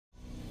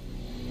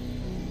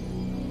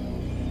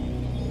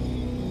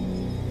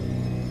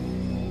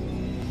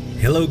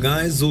Hello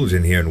guys,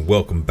 Zueljin here and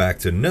welcome back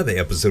to another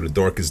episode of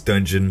Darkest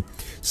Dungeon.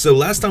 So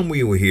last time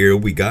we were here,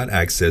 we got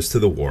access to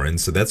the Warren,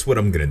 so that's what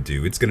I'm going to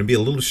do. It's going to be a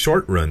little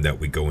short run that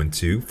we go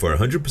into for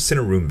 100%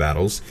 of room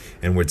battles,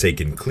 and we're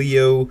taking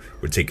Cleo,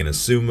 we're taking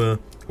Asuma,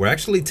 we're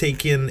actually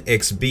taking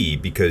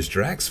XB because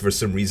Drax for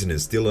some reason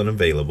is still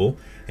unavailable,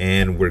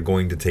 and we're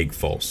going to take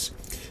False.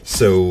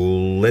 So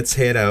let's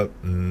head out.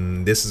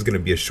 This is going to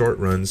be a short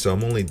run, so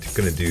I'm only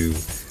going to do,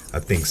 I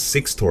think,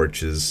 6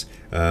 torches.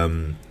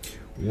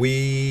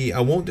 I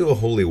won't do a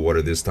holy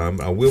water this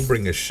time. I will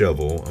bring a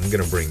shovel. I'm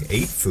gonna bring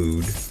 8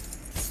 food,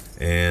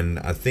 and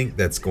I think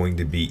that's going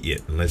to be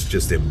it. And let's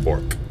just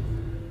embark.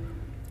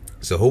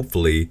 So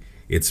hopefully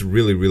it's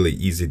really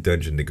easy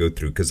dungeon to go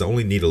through because I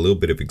only need a little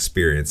bit of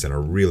experience, and I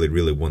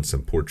really want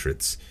some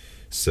portraits.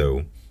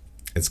 So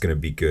it's gonna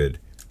be good.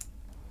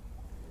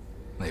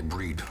 They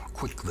breed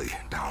quickly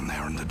down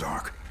there in the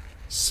dark.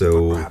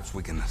 So but perhaps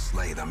we can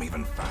slay them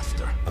even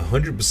faster.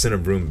 100%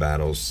 of room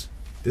battles.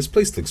 This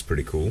place looks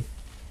pretty cool.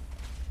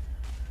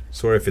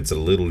 Sorry if it's a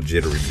little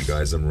jittery, you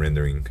guys. I'm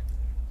rendering.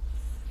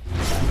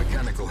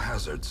 Mechanical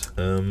hazards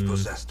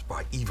possessed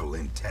by evil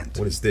intent.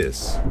 What is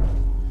this?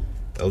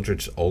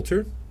 Eldritch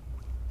Altar?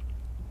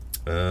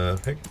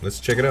 Heck, let's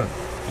check it out.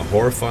 A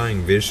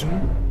horrifying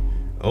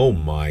vision? Oh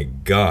my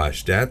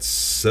gosh, that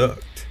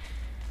sucked.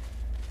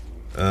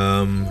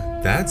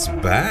 That's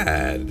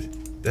bad.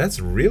 That's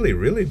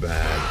really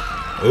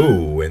bad.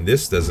 Oh, and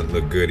this doesn't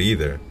look good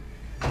either.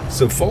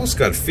 So False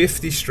got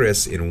 50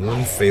 stress in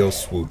one fail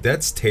swoop.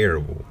 That's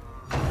terrible.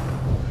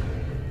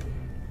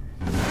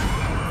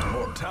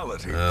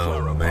 Mortality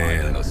oh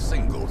man. In a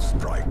single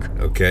strike.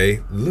 Okay,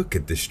 look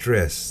at the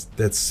stress.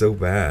 That's so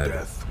bad.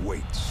 Death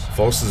waits.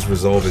 False's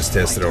resolve is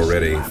tested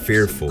already.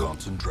 Fearful.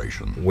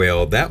 Concentration.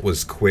 Well, that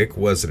was quick,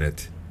 wasn't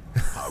it?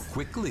 How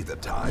quickly the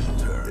tide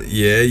turns.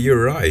 Yeah,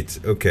 you're right.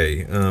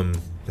 Okay,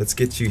 let's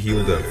get you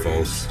healed up,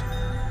 False.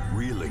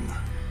 Reeling,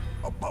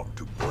 about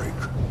to break.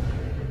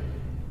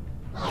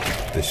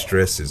 The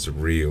stress is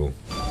real.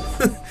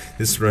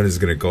 This run is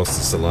gonna cost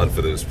us a lot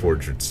for those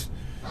portraits.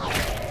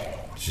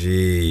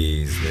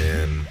 Jeez,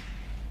 man.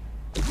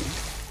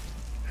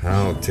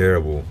 How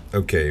terrible.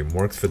 Okay,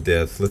 marked for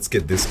death. Let's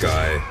get this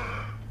guy.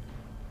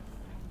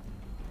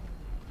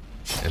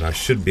 And I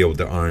should be able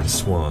to Iron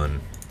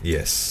Swan.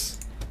 Yes.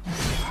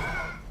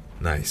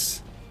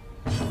 Nice.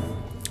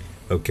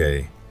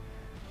 Okay.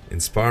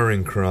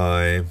 Inspiring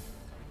Cry.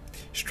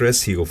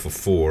 Stress heal for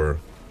 4.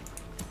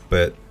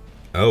 But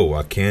oh,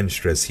 I can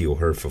stress heal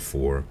her for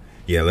 4.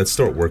 Yeah, let's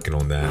start working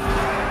on that.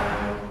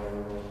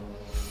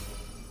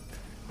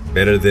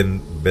 Better than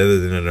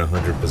at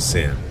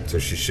 100%. So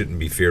she shouldn't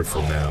be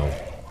fearful now.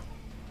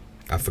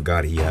 I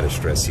forgot he had a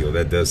stress heal.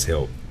 That does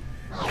help.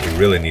 We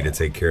really need to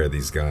take care of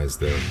these guys,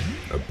 though.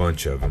 A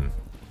bunch of them.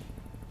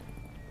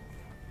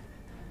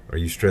 Are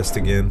you stressed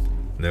again?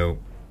 No.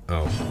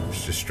 Oh,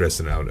 it's just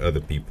stressing out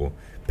other people.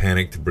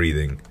 Panicked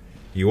breathing.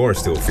 You are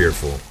still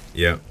fearful.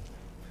 Yep.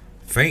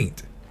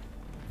 Faint.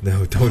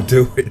 No, don't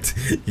do it.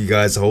 You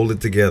guys hold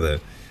it together.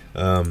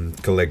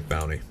 Collect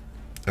bounty.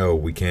 Oh,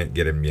 we can't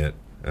get him yet.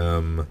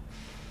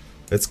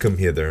 Let's come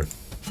hither.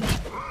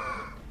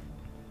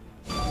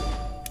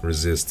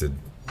 Resisted.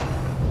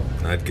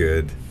 Not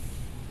good.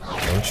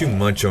 Don't you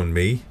munch on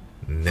me,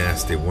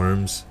 nasty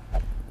worms.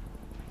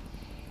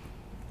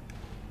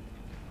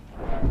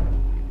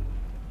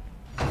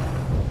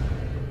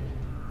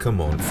 Come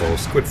on,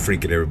 False. Quit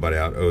freaking everybody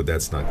out. Oh,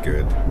 that's not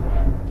good.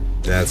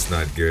 That's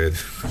not good.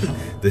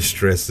 The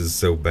stress is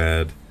so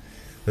bad.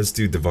 Let's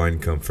do Divine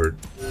Comfort.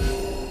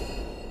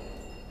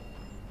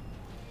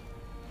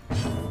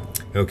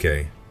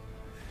 Okay.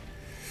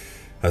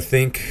 I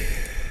think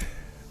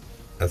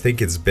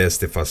it's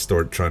best if I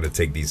start trying to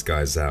take these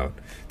guys out.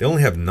 They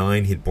only have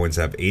 9 hit points.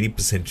 I have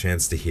 80%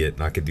 chance to hit,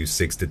 and I could do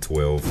 6 to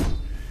 12.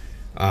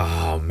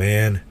 Oh,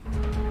 man.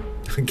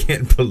 I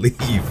can't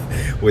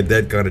believe with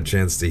that kind of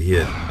chance to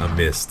hit, I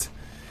missed.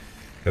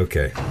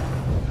 Okay.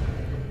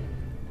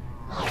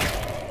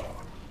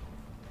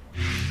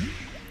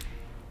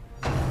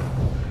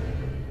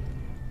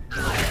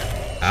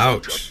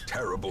 Ouch.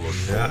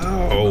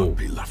 No.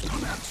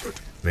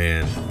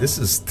 Man, this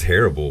is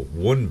terrible.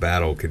 One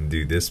battle can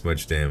do this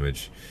much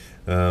damage.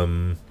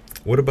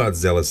 What about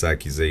Zealous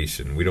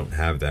Accusation? We don't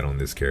have that on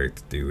this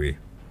character, do we?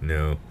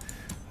 No.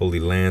 Holy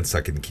Lance,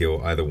 I can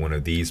kill either one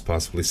of these,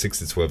 possibly 6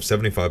 to 12,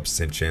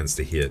 75% chance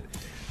to hit.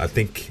 I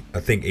think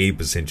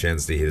 80%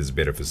 chance to hit is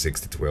better for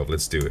 6 to 12.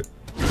 Let's do it.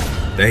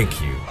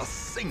 Thank you.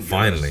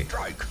 Finally.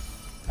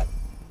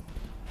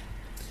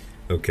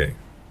 Okay.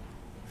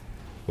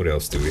 What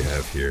else do we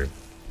have here?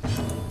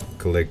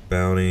 Collect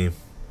bounty.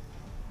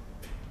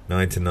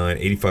 9 to 9,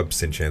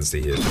 85% chance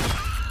to hit.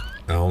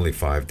 Only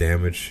 5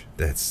 damage.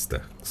 That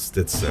sucks.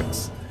 That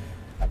sucks.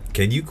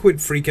 Can you quit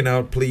freaking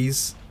out,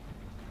 please?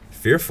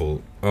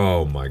 Fearful.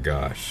 Oh my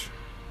gosh.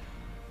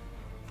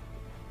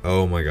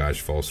 Oh my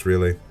gosh, False,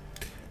 really?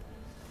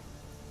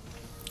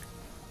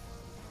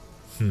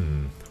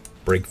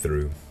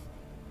 Breakthrough.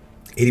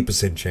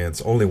 80%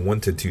 chance. Only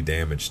 1 to 2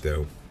 damage,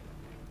 though.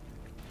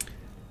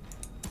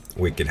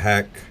 Wicked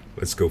Hack.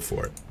 Let's go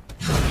for it.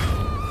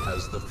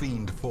 As the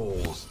fiend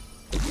falls,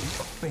 a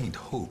faint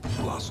hope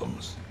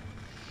blossoms.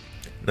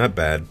 Not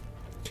bad.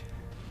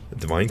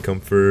 Divine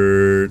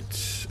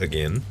comfort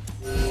again.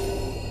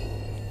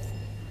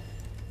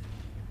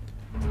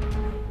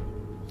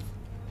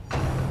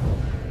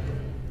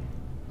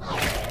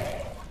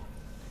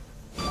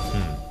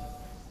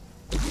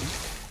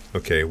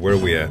 Okay, where are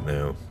we at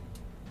now?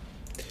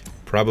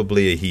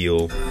 Probably a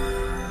heal.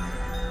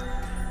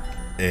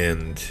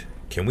 And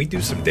can we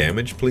do some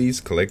damage, please?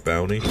 Collect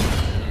bounty.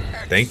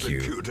 Thank you.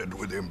 Executed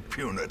with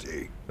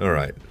impunity.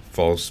 Alright,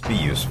 false, be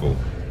useful.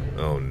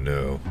 Oh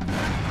no.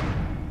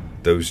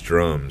 Those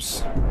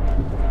drums.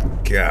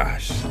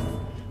 Gosh.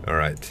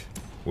 Alright.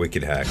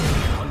 Wicked hack.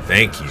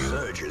 Thank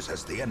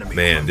you.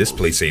 Man, this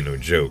place ain't no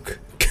joke.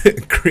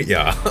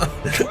 Yeah,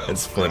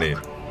 that's funny.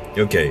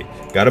 Okay,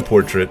 got a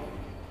portrait.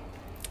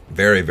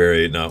 Very,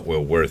 very not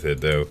well worth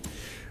it though.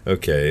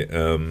 Okay,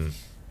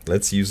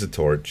 let's use a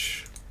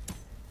torch.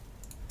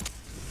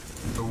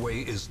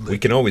 We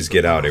can always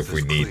get out if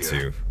we need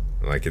to.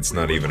 Like, it's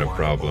not even a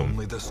problem.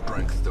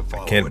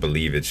 I can't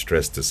believe it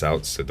stressed us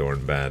out so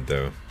darn bad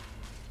though.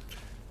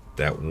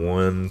 That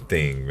one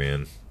thing,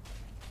 man.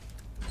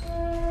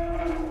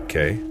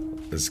 Okay,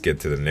 let's get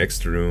to the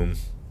next room.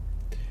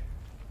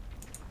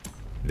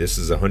 This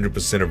is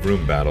 100% of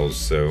room battles,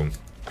 so...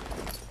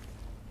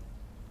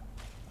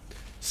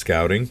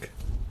 Scouting,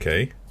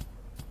 okay.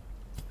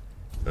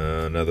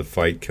 Another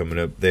fight coming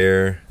up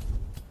there.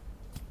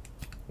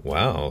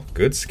 Wow,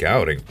 good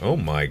scouting. Oh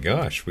my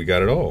gosh, we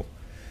got it all.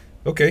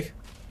 Okay,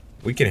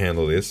 we can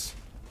handle this.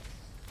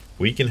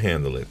 We can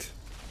handle it.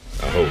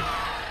 I hope.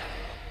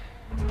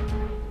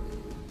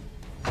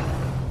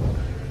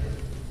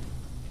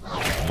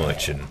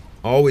 Munching.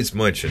 Always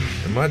munching.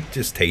 Am I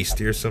just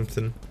tasty or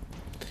something?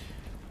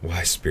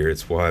 Why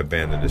spirits? Why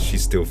abandon us?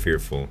 She's still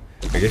fearful.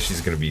 I guess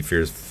she's gonna be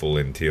fearful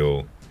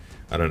until...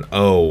 I don't...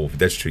 Oh,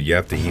 that's true. You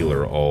have to heal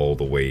her all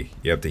the way.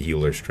 You have to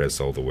heal her stress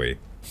all the way.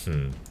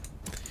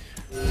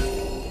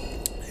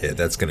 Yeah,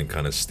 that's gonna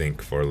kind of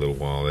stink for a little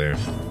while there.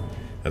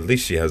 At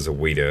least she has a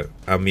way to...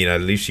 I mean,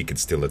 at least she could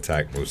still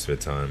attack most of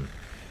the time.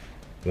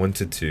 1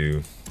 to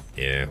 2.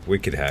 Yeah,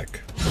 wicked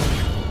hack.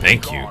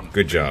 Thank you.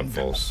 Good job,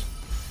 False.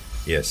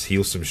 Yes,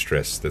 heal some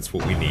stress. That's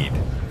what we need.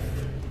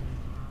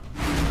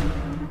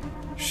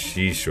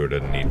 She sure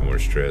doesn't need more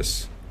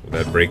stress. Will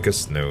that break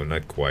us? No,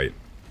 not quite.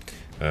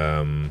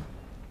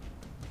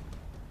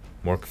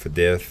 Mark for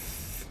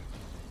death.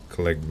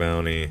 Collect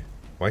bounty.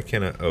 Why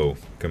can't I... Oh,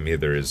 come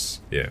hither is...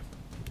 Yeah,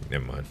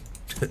 never mind.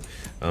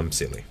 I'm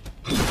silly.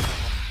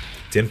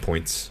 10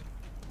 points.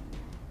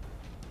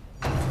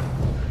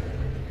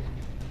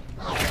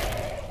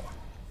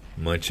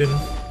 Munchin.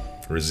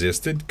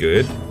 Resisted.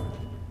 Good.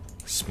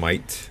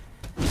 Smite.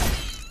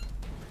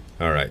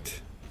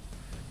 Alright.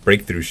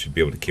 Breakthrough should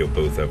be able to kill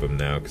both of them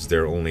now, because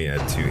they're only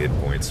at 2 hit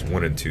points.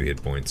 1 and 2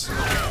 hit points.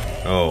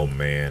 Oh,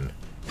 man.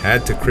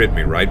 Had to crit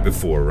me right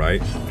before,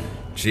 right?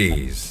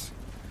 Jeez.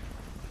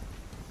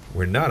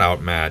 We're not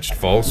outmatched.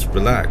 False.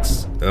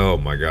 Relax. Oh,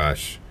 my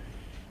gosh.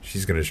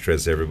 She's gonna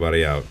stress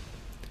everybody out.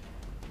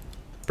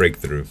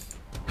 Breakthrough.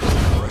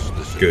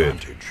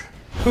 Good.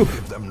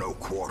 Give them no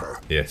quarter.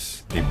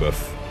 Yes.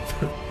 Debuff.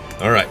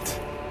 Alright.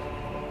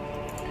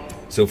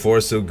 So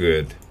far, so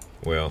good.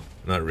 Well,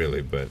 not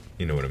really, but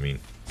you know what I mean.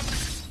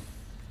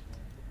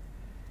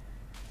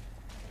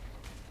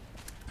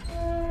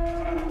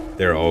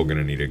 They're all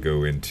gonna need to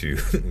go into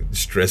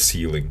stress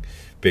healing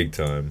big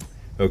time.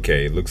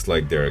 Okay, looks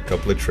like there are a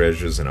couple of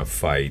treasures and a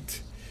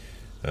fight.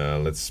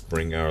 Let's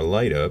bring our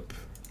light up.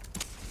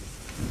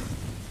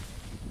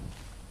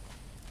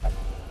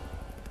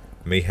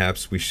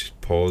 Mayhaps we should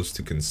pause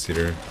to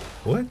consider...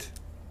 What?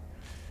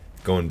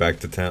 Going back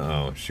to town?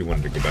 Oh, she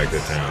wanted to go back to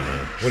town,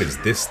 huh? What is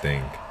this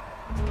thing?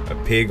 A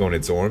pig on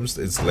its arms?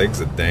 Its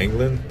legs are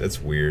dangling? That's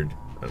weird.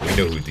 We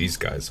know who these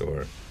guys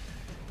are.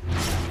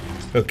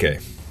 Okay.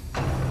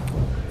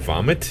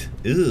 Vomit?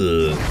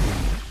 Ugh.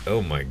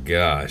 Oh my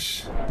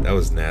gosh. That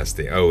was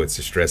nasty. Oh, it's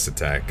a stress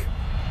attack.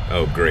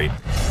 Oh, great.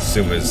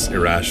 Suma's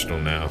irrational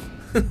now.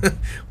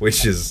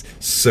 Which is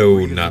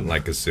so not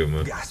like a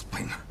Suma.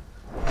 Gasping.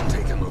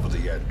 Taken over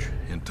the edge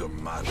into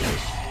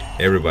madness.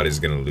 Everybody's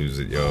gonna lose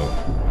it, yo.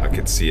 I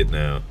can see it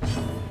now.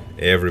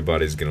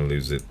 Everybody's gonna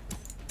lose it.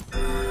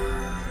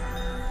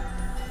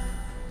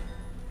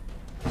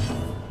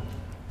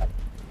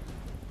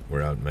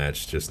 We're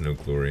outmatched, just no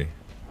glory.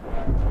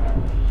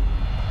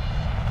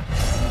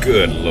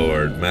 Good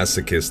lord,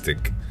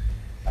 masochistic.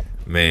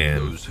 Man.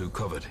 Those who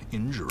covet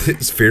injury.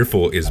 This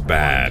fearful is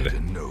bad.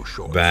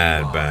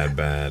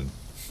 Bad.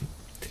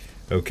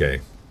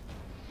 Okay.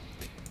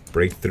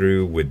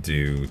 Breakthrough would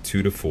do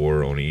 2 to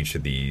 4 on each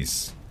of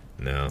these.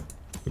 No.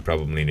 We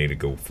probably need to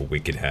go for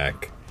Wicked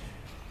Hack.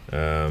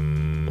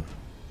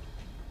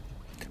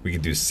 We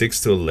could do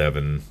 6 to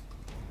 11.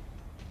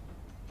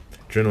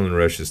 Adrenaline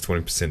Rush is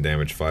 20%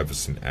 damage,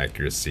 5%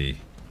 accuracy.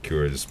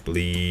 Cures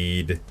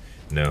bleed.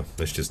 No,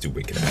 let's just do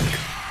Wicked Hack.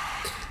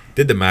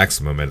 Did the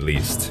maximum at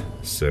least.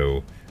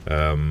 So,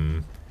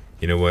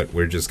 you know what?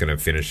 We're just gonna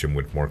finish him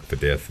with Mark for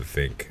Death, I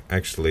think.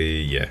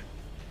 Actually, yeah.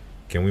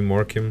 Can we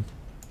mark him?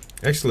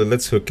 Actually,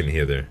 let's hook and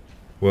hither.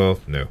 Well,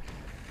 no.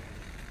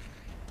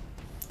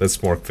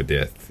 Let's mark for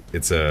death.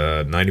 It's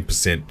a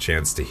 90%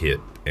 chance to hit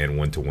and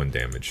 1-to-1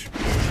 damage.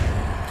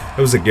 That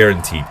was a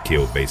guaranteed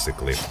kill,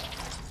 basically.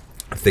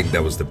 I think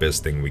that was the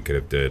best thing we could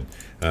have done.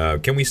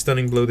 Can we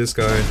stunning blow this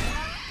guy?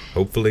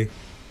 Hopefully.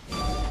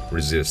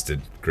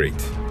 Resisted. Great.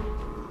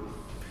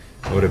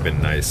 That would have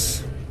been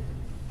nice.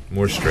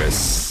 More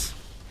stress.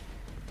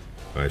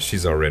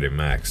 She's already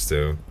maxed,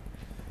 so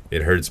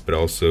it hurts, but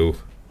also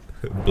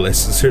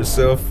blesses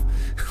herself.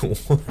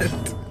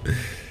 What?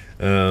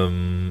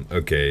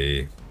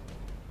 Okay.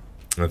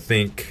 I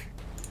think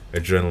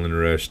adrenaline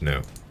rush.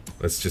 No.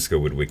 Let's just go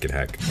with wicked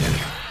hack again.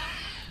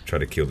 Try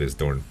to kill this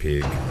darn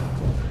pig.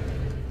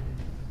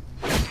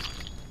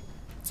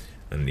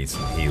 I need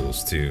some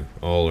heals too,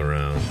 all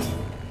around.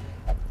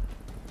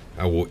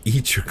 I will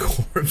eat your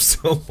corpse.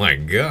 Oh my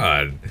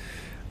god.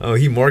 Oh,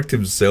 he marked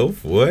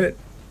himself? What?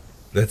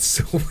 That's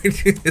so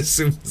weird. As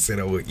soon as I said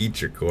I will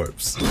eat your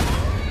corpse.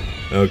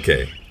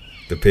 Okay.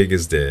 The pig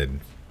is dead.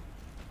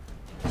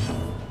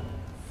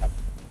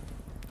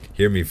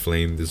 Hear me,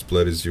 flame. This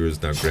blood is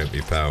yours. Now grant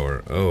me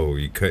power. Oh,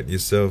 you cut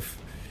yourself?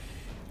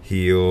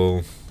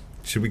 Heal.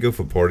 Should we go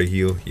for party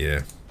heal?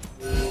 Yeah.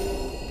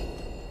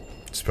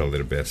 It's probably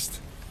the best.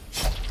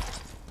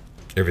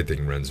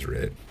 Everything runs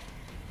red.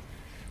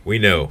 We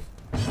know.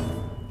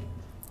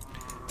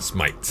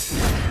 Smite.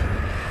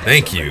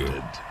 Thank you.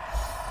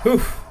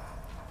 Whew.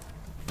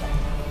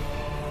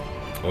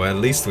 Well, at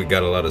least we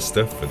got a lot of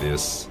stuff for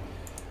this.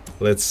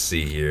 Let's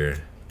see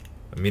here.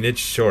 I mean, it's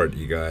short,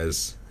 you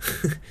guys.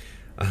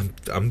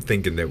 I'm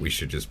thinking that we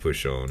should just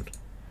push on.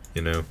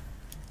 You know?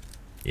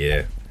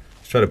 Yeah.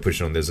 Let's try to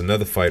push on. There's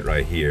another fight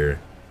right here.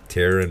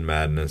 Terror and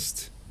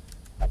madness.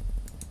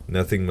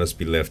 Nothing must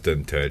be left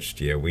untouched.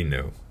 Yeah, we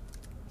know.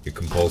 You're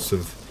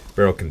compulsive.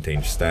 Barrel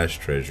contains stash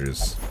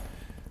treasures.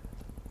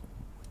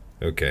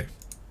 Okay.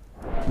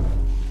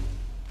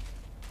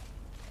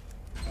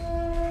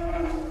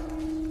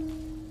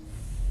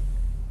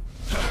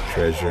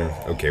 Treasure.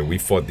 Okay, we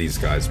fought these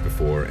guys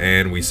before,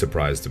 and we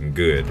surprised them.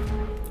 Good.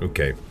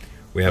 Okay.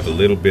 We have a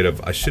little bit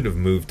of... I should have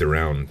moved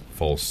around.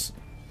 False.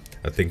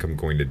 I think I'm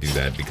going to do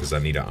that because I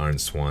need an Iron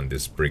Swan,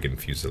 this Brigand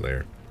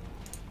Fusilier.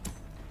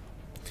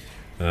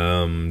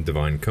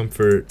 Divine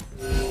Comfort.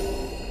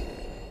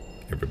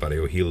 Everybody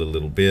will heal a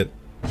little bit.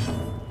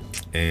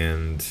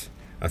 And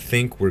I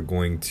think we're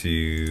going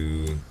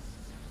to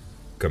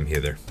come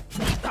hither.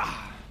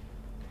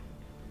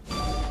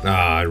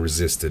 Ah, I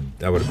resisted.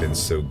 That would have been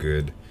so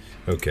good.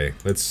 Okay,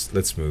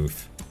 let's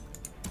move.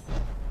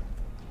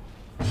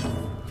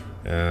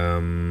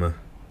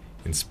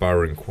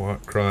 Inspiring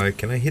cry.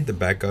 Can I hit the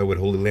back guy with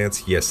Holy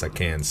Lance? Yes, I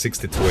can. 6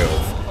 to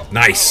 12.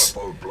 Nice.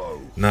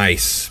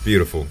 Nice.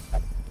 Beautiful.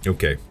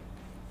 Okay.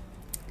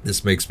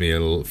 This makes me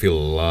feel a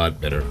lot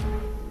better.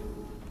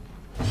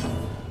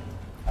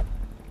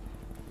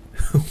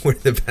 Where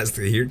the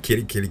bastard here?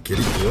 Kitty, kitty,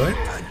 kitty. What?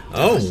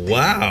 Oh,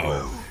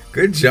 wow.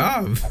 Good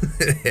job,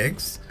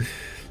 X.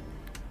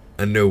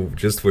 I know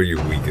just where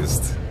you're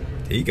weakest.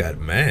 He got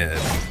mad.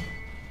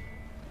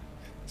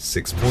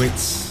 6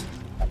 points.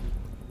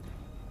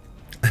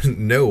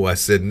 No, I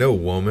said no,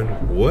 woman.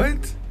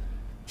 What?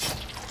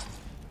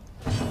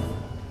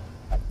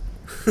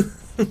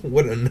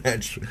 What a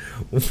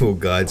natural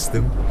guides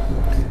them.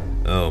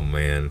 Oh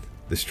man,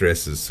 the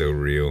stress is so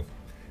real.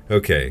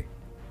 Okay,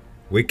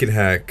 wicked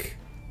hack.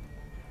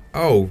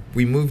 Oh,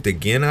 we moved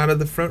again out of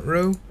the front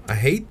row? I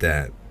hate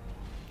that.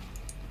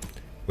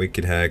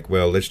 Wicked hack.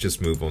 Well, let's just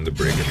move on to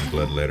Brigand and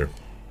Bloodletter.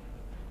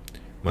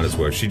 Might as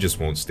well. She just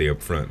won't stay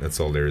up front. That's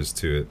all there is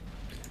to it.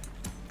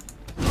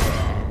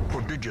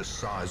 Prodigious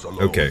size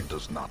alone okay.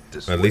 Does not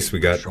at least we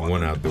got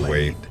one out the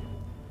way.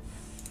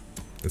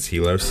 Let's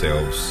heal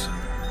ourselves,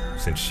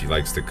 since she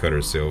likes to cut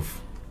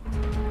herself.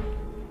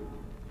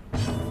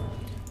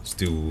 Let's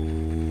do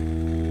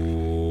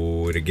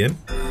it again.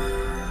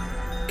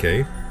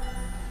 Okay.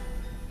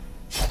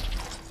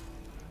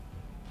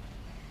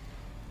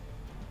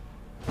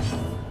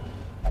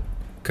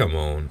 Come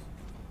on.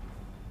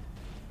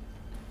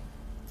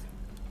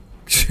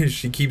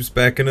 She keeps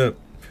backing up.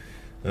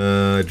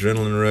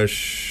 Adrenaline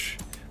rush.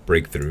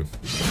 Breakthrough.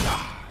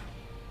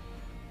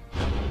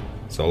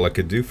 That's all I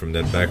could do from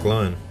that back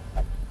line.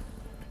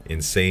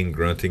 Insane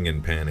grunting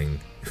and panning.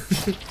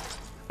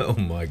 Oh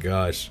my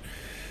gosh.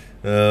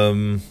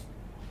 Let's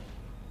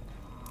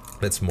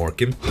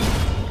mark him.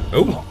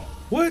 Oh,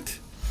 what?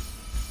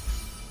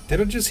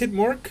 Did I just hit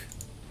mark?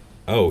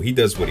 Oh, he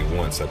does what he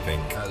wants, I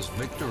think. As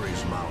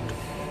victories mount,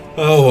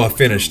 oh, I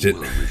finished it.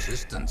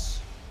 resistance.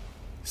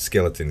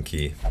 Skeleton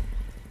key.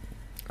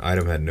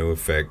 Item had no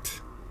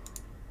effect.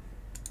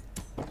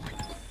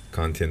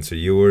 Contents are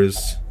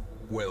yours.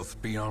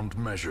 Wealth beyond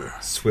measure.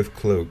 Swift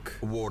cloak.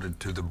 Awarded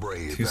to the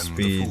brave 2 and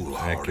speed, the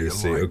foolhardy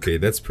accuracy. alike. Okay,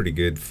 that's pretty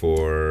good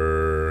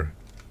for...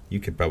 You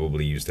could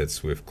probably use that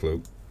swift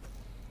cloak.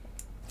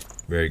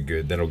 Very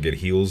good. That'll get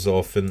heals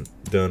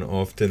done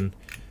often.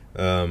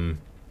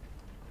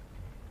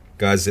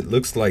 Guys, it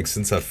looks like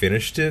since I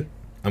finished it,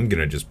 I'm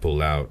gonna just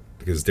pull out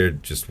because they're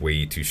just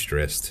way too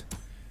stressed.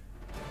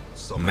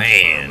 Some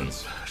Man.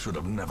 experiments should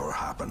have never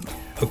happened.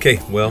 Okay,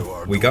 You well,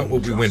 are we got doing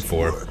what we went just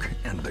for. work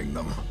ending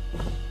them.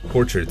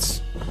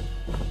 Portraits.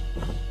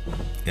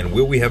 And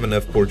will we have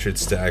enough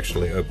portraits to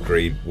actually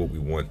upgrade what we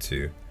want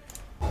to?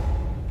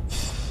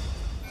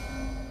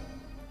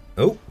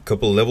 Oh, a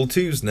couple of level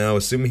 2s now.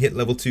 Assume we hit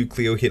level 2,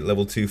 Cleo hit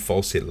level 2,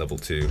 False hit level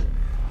 2.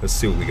 Let's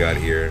see what we got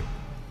here.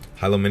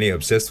 Halomini,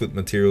 obsessed with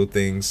material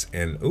things,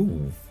 and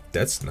ooh,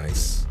 that's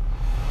nice.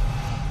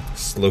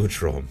 Slow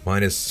draw,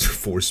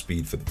 -4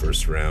 speed for the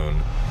first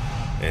round.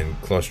 And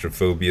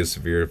claustrophobia,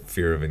 severe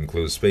fear of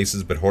enclosed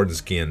spaces, but hardened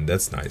skin,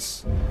 that's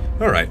nice.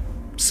 Alright,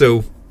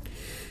 so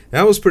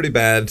that was pretty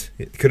bad.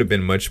 It could have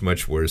been much,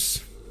 much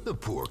worse. The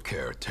poor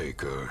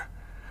caretaker.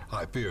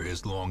 I fear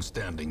his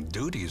long-standing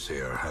duties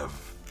here have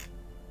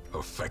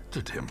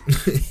affected him.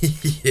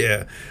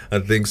 Yeah, I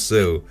think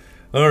so.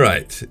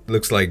 Alright,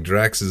 looks like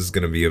Drax is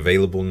going to be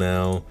available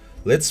now.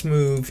 Let's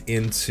move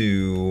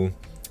into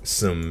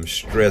some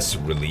stress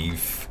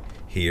relief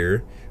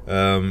here.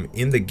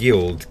 In the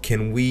guild,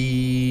 can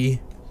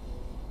we...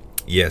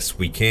 Yes,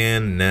 we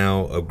can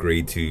now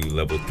upgrade to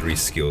level 3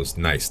 skills.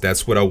 Nice,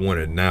 that's what I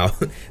wanted. Now,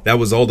 that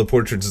was all the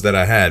portraits that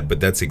I had, but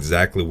that's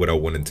exactly what I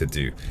wanted to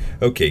do.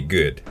 Okay,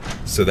 good.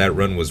 So that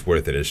run was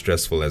worth it, as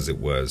stressful as it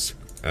was.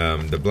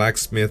 The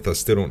blacksmith, I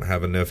still don't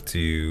have enough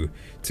to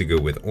go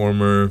with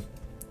armor.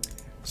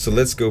 So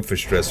let's go for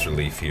stress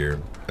relief here.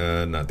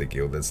 Not the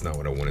guild, that's not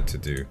what I wanted to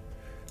do.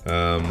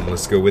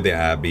 Let's go with the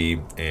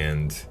Abbey,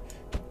 and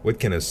what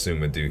can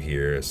Asuma do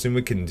here?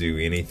 Asuma can do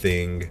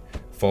anything.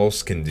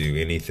 False can do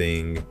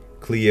anything.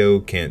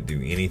 Cleo can't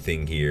do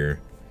anything here.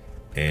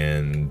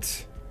 And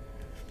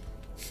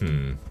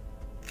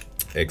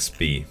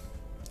XB.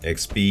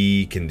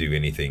 XB can do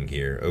anything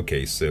here.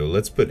 Okay, so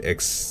let's put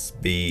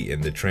XB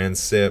in the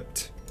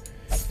transept.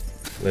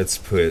 Let's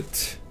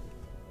put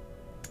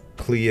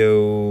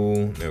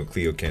Cleo. No,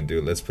 Cleo can't do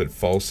it. Let's put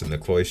False in the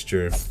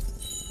cloister.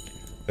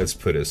 Let's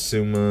put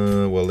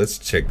Asuma. Well, let's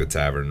check the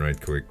tavern right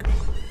quick.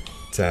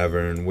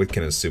 Tavern. What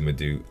can Asuma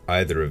do?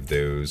 Either of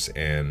those.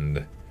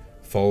 And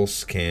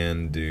False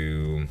can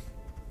do...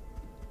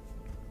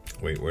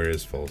 Wait, where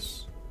is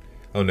False?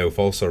 Oh no,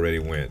 False already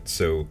went.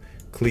 So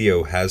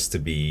Cleo has to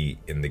be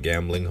in the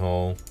gambling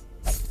hall.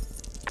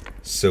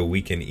 So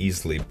we can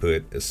easily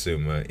put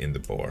Asuma in the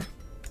bar.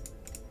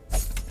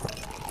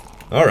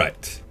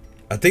 Alright.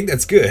 I think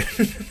that's good.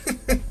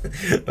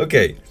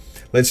 Okay.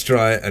 Let's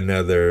try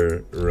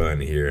another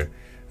run here.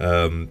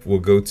 We'll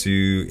go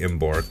to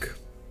Embark.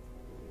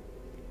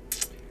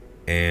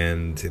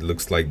 And it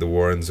looks like the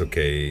Warren's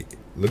okay.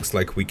 Looks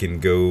like we can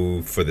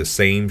go for the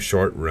same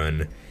short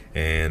run.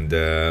 And,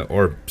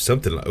 or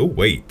something like... Oh,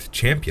 wait.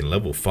 Champion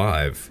level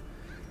 5.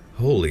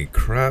 Holy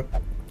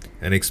crap.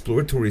 An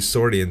exploratory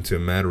sortie into a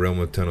mad realm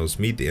of tunnels.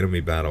 Meet the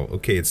enemy battle.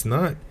 Okay, it's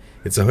not...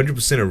 It's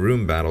 100% of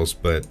room battles,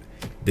 but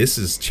this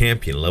is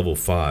champion level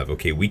 5.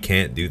 Okay, we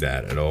can't do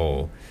that at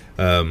all.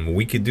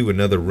 We could do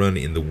another run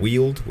in the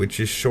Weald, which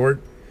is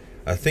short.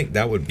 I think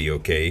that would be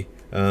okay.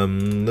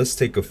 Let's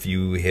take a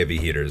few heavy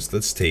hitters.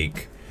 Let's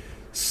take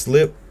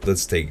Slip.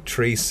 Let's take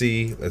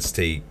Tracy. Let's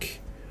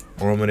take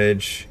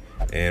Armitage.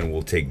 And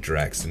we'll take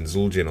Drax. And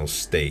Zueljin will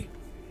stay.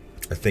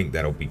 I think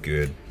that'll be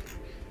good.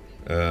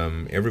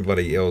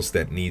 Everybody else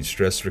that needs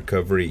stress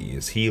recovery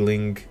is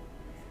healing.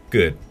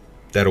 Good.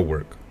 That'll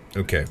work.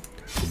 Okay.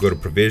 We'll go to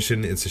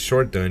Provision. It's a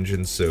short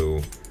dungeon,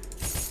 so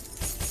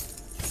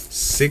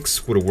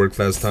 6 would have worked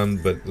last time,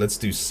 but let's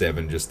do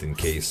 7 just in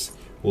case.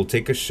 We'll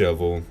take a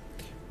shovel.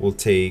 We'll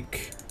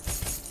take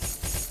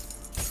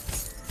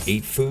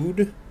 8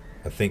 food.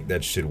 I think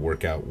that should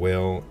work out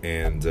well.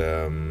 And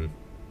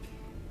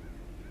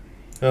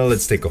well,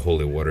 let's take a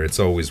holy water. It's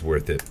always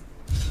worth it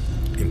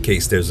in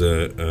case there's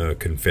a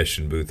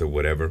confession booth or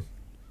whatever.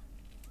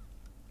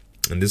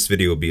 And this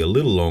video will be a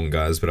little long,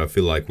 guys, but I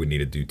feel like we need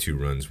to do 2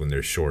 runs when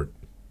they're short.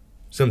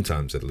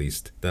 Sometimes, at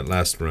least. That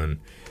last run,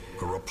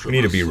 we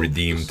need to be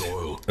redeemed.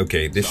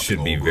 Okay, this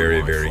should be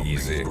very, very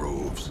easy.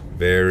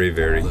 Very,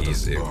 very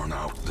easy.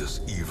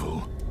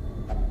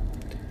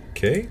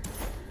 Okay.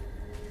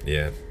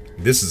 Yeah,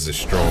 this is a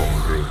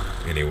strong group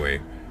anyway.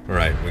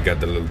 Alright, we got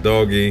the little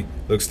doggy.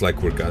 Looks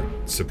like we got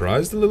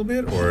surprised a little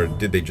bit, or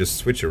did they just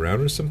switch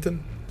around or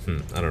something?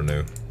 I don't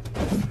know.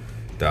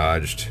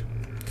 Dodged.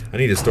 I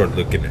need to start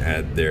looking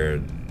at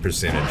their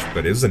percentage,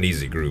 but it's an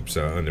easy group,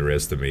 so I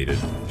underestimated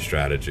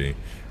strategy.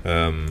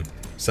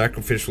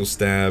 Sacrificial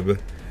Stab,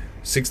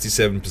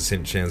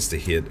 67% chance to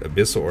hit.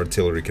 Abyssal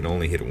Artillery can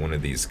only hit one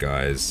of these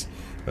guys,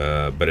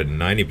 but a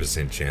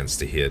 90% chance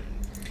to hit.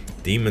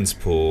 Demon's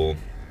Pull,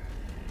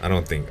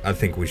 I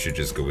think we should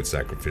just go with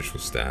Sacrificial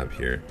Stab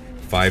here.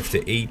 5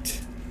 to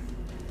 8.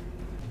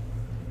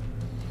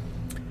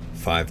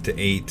 5 to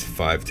 8,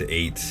 5 to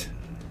 8.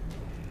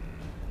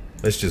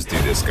 Let's just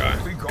do this guy.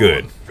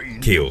 Good.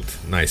 Killed.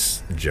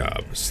 Nice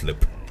job,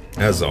 Slip.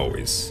 As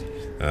always.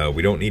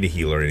 We don't need a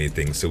heal or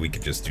anything, so we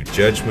could just do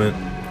Judgment,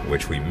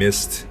 which we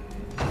missed.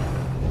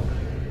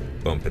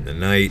 Bump in the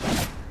Night.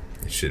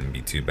 It shouldn't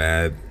be too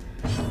bad.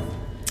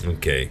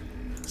 Okay.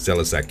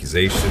 Zealous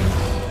Accusation.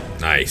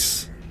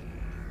 Nice.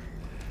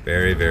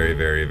 Very, very,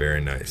 very,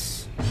 very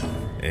nice.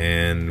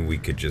 And we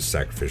could just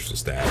sacrificial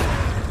stab.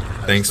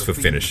 Thanks for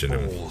finishing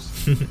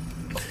him.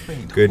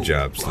 Good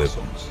job, Slip.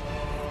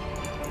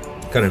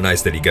 Kind of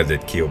nice that he got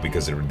that kill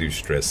because it reduced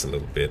stress a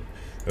little bit.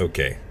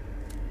 Okay.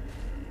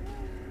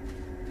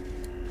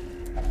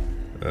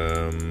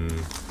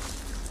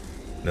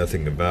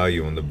 Nothing of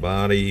value on the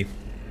body.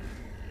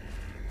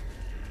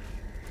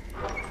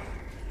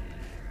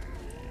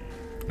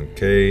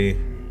 Okay.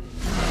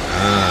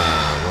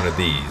 Ah, one of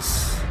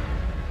these.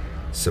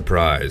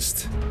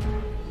 Surprised.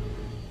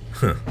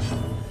 Huh.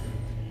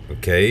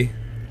 Okay.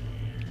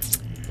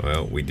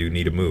 Well, we do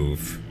need a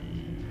move.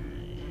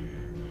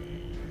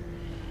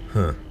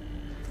 Huh.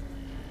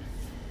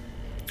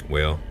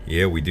 Well,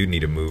 yeah, we do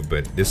need a move,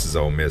 but this is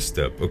all messed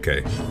up.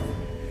 Okay.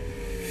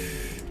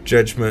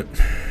 Judgment.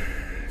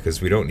 Because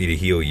we don't need a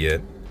heal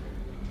yet.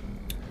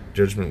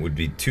 Judgment would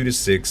be 2 to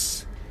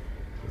 6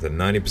 with a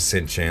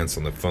 90% chance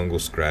on the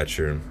fungal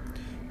scratcher.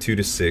 2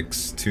 to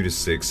 6, 2 to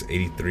 6,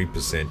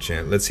 83%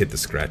 chance. Let's hit the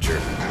scratcher.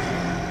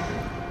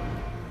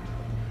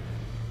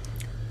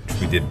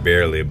 Which we did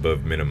barely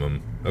above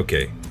minimum.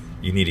 Okay,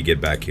 you need to get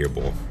back here,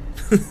 boy.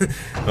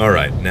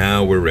 Alright,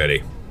 now we're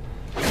ready.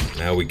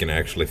 Now we can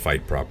actually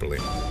fight properly.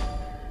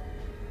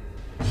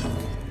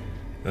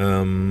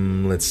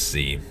 Let's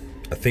see.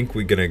 I think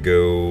we're gonna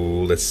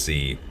go, let's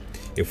see.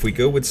 If we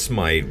go with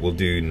Smite, we'll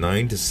do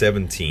 9 to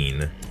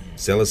 17.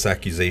 Zealous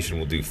Accusation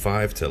will do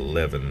 5 to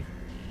 11.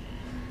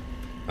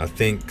 I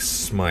think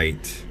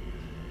Smite,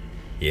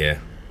 yeah.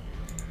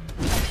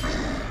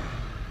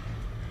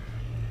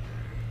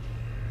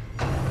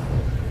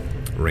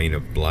 Rain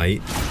of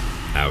Blight,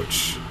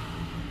 ouch.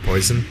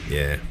 Poison,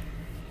 yeah.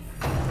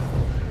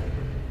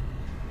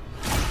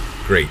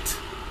 Great.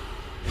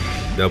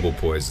 Double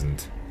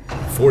poisoned.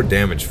 4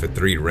 damage for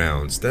 3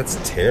 rounds, that's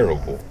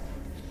terrible.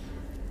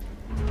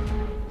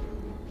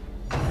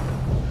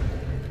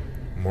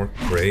 Mark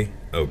prey,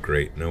 oh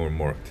great, no one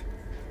marked.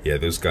 Yeah,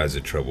 those guys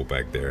are trouble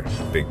back there,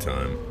 big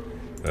time.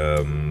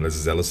 Let's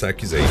Zealous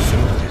Accusation.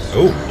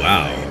 Oh,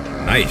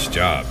 wow. Nice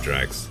job,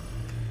 Drax.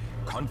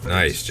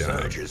 Nice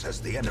job.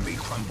 As the enemy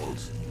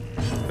crumbles.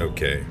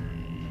 Okay.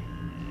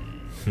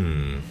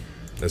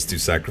 Let's do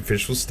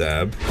Sacrificial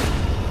Stab.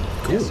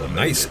 Cool,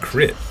 nice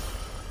crit.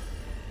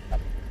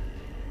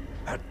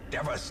 A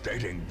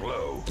devastating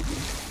blow.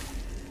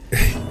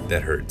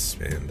 That hurts,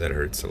 man. That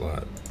hurts a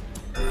lot.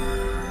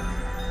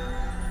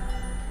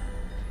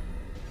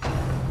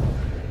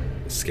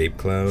 Escape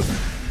Cloud.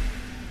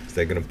 Is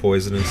that gonna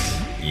poison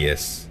us?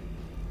 Yes.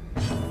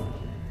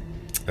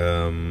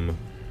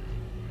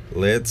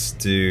 Let's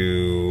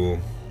do...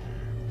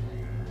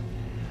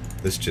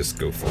 Let's just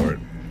go for it.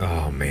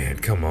 Oh man,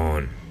 come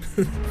on.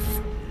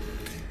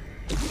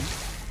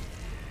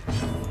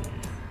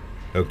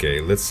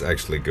 Okay, let's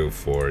actually go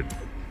for it.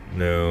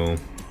 No.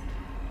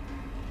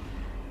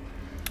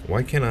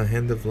 Why can't I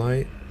Hand of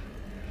Light?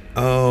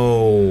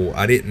 Oh,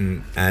 I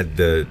didn't add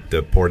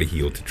the party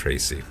heal to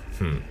Tracy.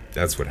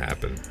 That's what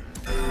happened.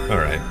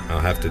 Alright, I'll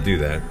have to do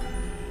that.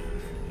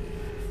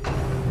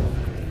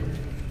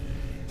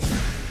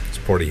 This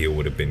party heal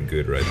would have been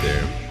good right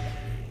there.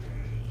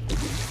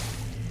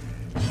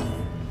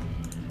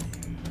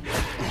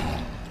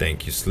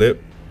 Thank you,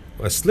 Slip.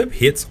 Slip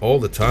hits all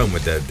the time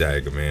with that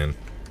dagger, man.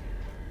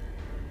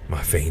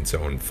 My veins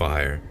are on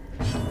fire.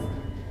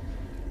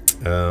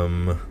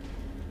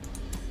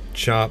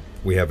 Chop,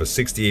 we have a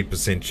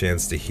 68%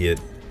 chance to hit.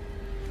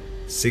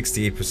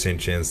 68%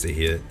 chance to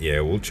hit.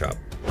 Yeah, we'll chop.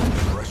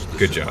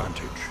 Good job.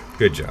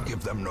 Good job.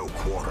 Give them no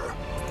quarter.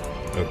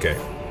 Okay.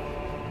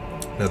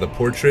 Now the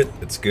portrait,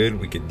 it's good.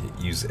 We could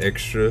use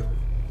extra.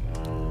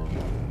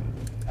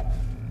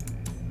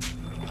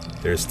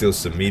 There's still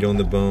some meat on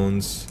the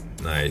bones.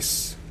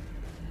 Nice.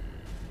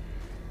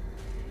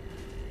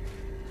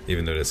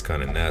 Even though that's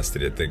kind of nasty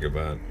to think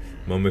about.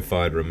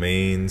 Mummified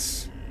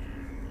remains.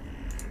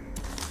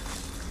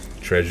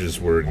 Treasures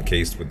were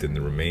encased within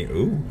the remain.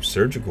 Ooh,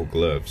 surgical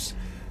gloves.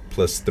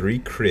 Plus 3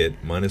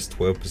 crit, minus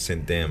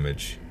 12%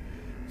 damage.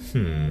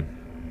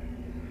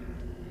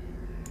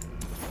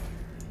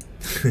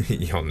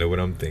 Y'all know what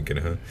I'm thinking,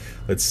 huh?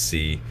 Let's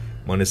see.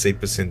 Minus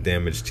 8%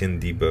 damage,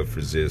 10 debuff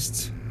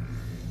resist.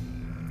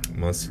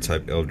 Monster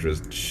type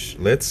Eldritch.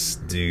 Let's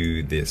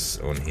do this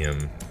on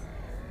him.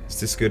 Is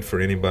this good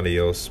for anybody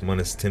else?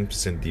 Minus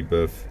 10%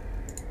 debuff.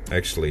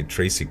 Actually,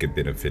 Tracy could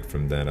benefit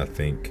from that, I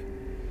think.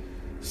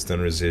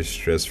 Stun resist,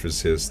 stress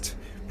resist,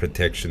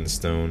 protection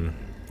stone.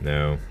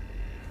 No.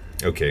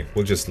 Okay,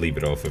 we'll just leave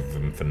it off of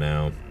him for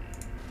now.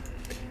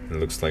 It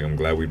looks like I'm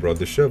glad we brought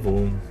the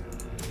shovel.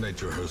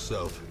 Nature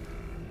herself,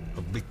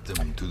 a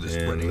victim to this.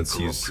 And let's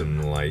use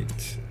some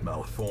light.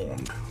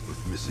 Malformed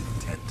with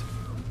misintent.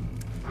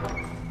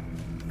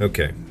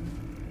 Okay.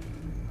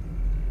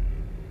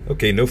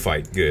 Okay, no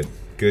fight. Good.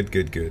 Good,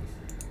 good, good.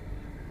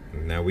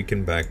 Now we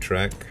can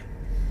backtrack.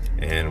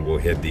 And we'll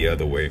head the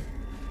other way.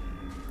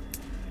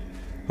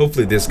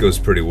 Hopefully this goes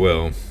pretty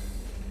well.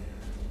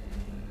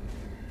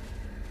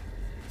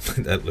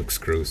 That looks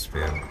gross,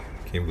 man.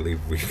 Can't believe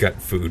we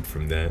got food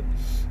from that.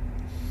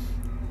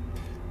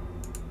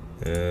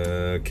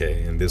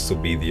 Okay, and this will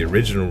be the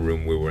original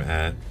room we were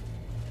at.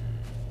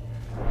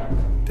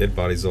 Dead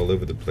bodies all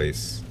over the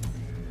place.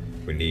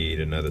 We need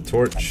another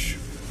torch.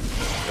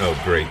 Oh,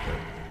 great.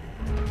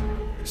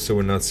 So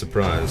we're not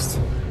surprised.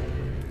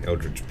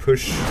 Eldritch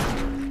push.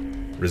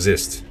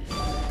 Resist.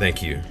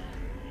 Thank you.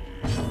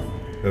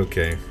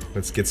 Okay,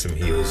 let's get some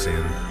heals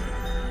in.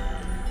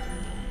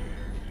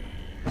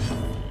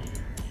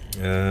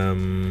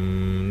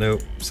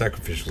 Nope.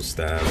 Sacrificial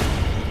stab.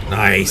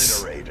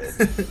 Nice.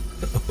 Obliterated.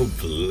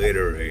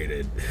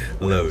 Obliterated.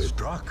 Love it.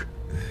 Struck.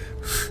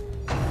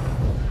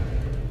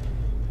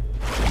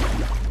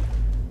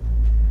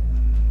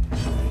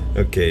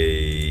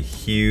 Okay,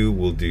 Hugh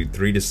will do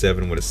 3 to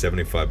 7 with a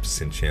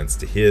 75% chance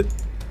to hit.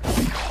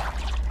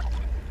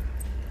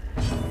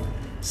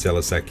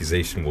 Zealous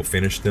accusation will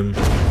finish them.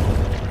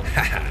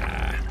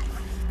 Haha.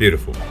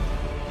 Beautiful.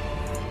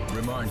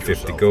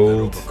 50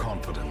 gold.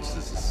 Overconfidence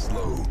is a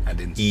slow and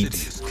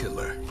insidious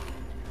killer.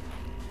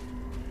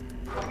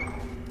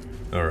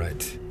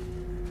 Alright.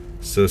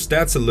 So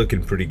stats are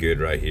looking pretty good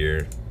right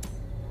here.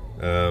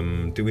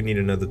 Do we need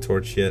another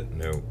torch yet?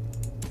 No.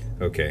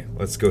 Okay,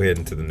 let's go ahead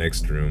into the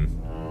next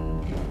room.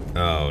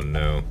 Oh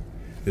no.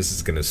 This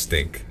is gonna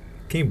stink.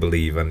 Can't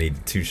believe I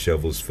need 2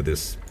 shovels for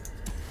this.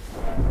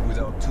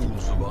 Without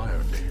tools of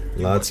iron,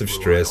 lots of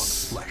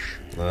stress.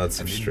 Lots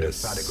of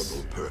stress.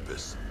 Indefatigable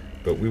purpose.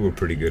 But we were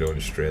pretty good on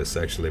stress.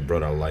 Actually, it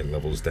brought our light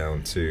levels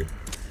down too.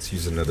 Let's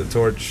use another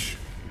torch.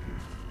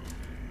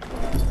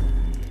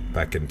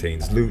 Pack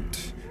contains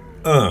loot.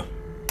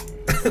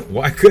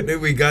 Why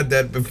couldn't we got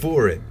that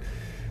before it?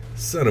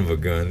 Son of a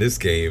gun, this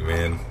game,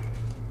 man.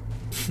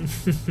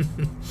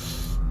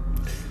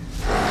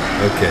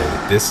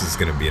 Okay, this is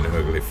gonna be an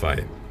ugly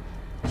fight.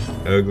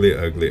 Ugly,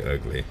 ugly,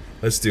 ugly.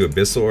 Let's do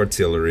Abyssal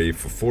Artillery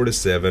for 4 to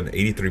 7,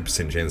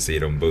 83% chance to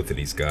hit on both of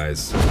these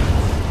guys.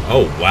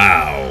 Oh,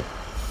 wow.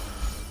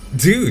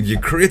 Dude, your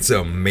crit's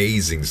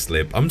amazing,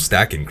 Slip. I'm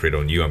stacking crit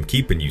on you. I'm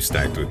keeping you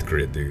stacked with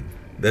crit, dude.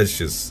 That's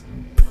just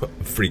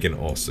freaking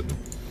awesome.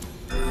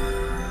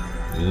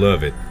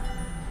 Love it.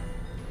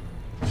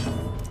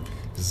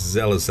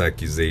 Zealous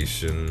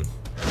accusation.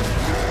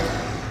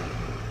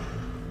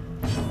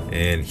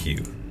 And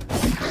Hugh.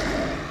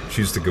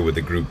 Choose to go with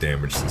the group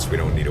damage since we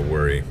don't need to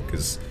worry,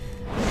 because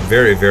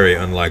very, very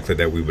unlikely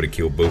that we would have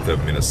killed both of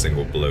them in a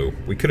single blow.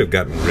 We could have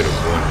gotten rid of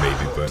one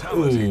maybe, but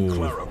ooh,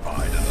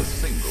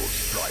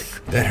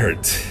 that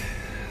hurt.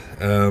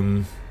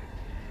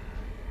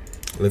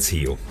 Let's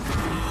heal.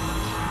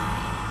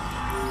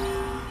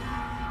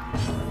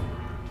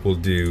 We'll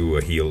do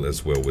a heal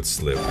as well with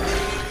Slip.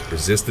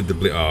 Resisted the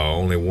bleed. Oh,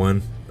 only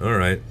one. All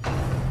right.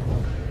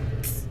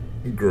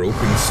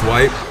 Groping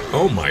swipe.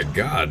 Oh my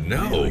God,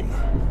 no!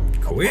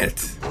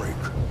 Quit.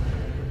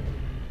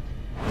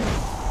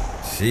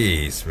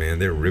 Jeez, man,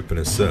 they're ripping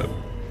us up.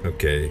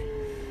 Okay.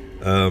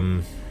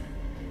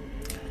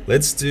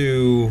 Let's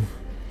do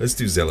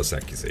Zealous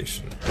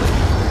Accusation.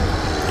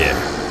 Yeah.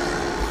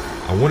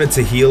 I wanted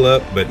to heal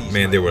up, but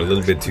man, they were a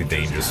little bit too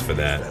dangerous for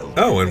that.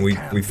 Oh, and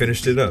we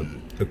finished it up.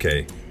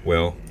 Okay.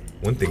 Well,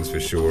 one thing's for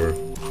sure.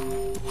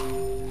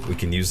 We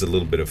can use a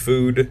little bit of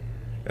food.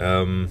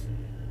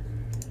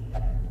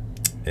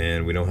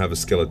 And we don't have a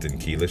skeleton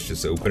key. Let's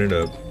just open it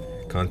up.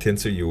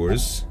 Contents are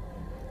yours.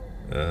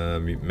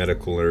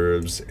 Medical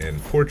herbs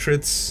and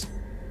portraits.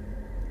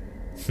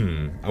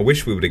 I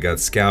wish we would have got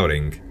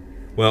scouting.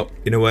 Well,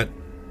 you know what?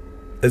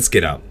 Let's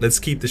get out. Let's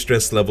keep the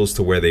stress levels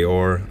to where they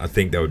are. I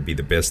think that would be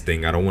the best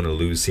thing. I don't want to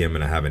lose him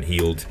and I haven't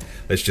healed.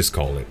 Let's just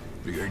call it.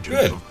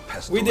 Good.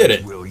 We did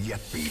it.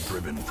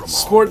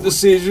 Sport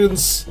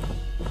decisions.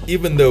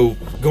 Even though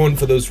going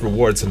for those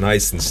rewards are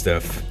nice and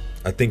stuff,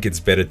 I think it's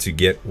better to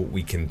get what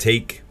we can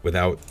take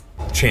without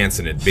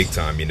chancing it big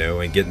time, you know,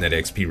 and getting that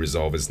XP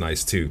resolve is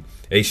nice too.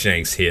 A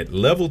Shanks hit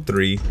level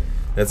 3.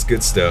 That's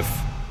good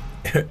stuff.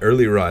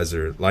 Early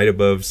riser, light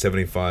above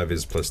 75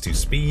 is +2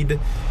 speed,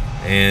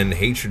 and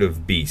hatred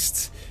of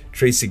beasts.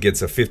 Tracy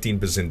gets a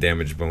 15%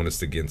 damage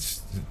bonus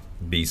against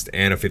beast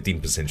and a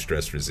 15%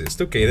 stress resist.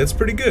 Okay, that's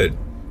pretty good.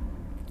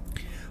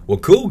 Well,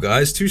 cool,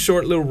 guys. 2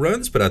 short little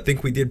runs, but I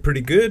think we did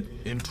pretty good.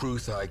 In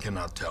truth, I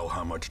cannot tell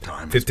how much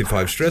time.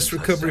 55 stress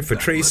recovery for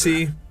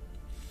Tracy,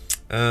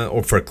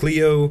 or for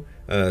Cleo.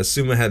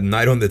 Suma had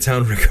Night on the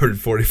Town, recovered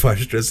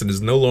 45 stress and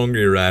is no longer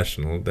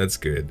irrational. That's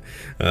good.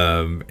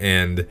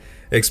 And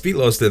XP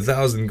lost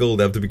 1,000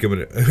 gold after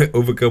becoming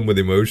overcome with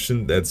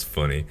emotion. That's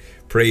funny.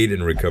 Prayed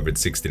and recovered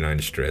 69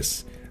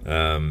 stress.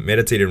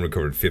 Meditated and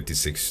recovered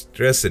 56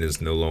 stress and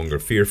is no longer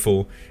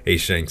fearful. A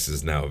Shanks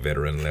is now a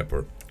veteran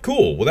leper.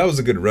 Cool. Well, that was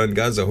a good run,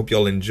 guys. I hope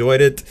y'all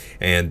enjoyed it.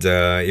 And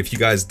if you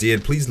guys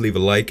did, please leave a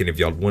like. And if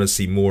y'all want to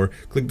see more,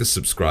 click the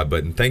subscribe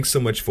button. Thanks so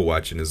much for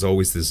watching. As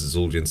always, this is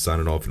Zueljin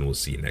signing off, and we'll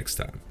see you next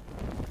time.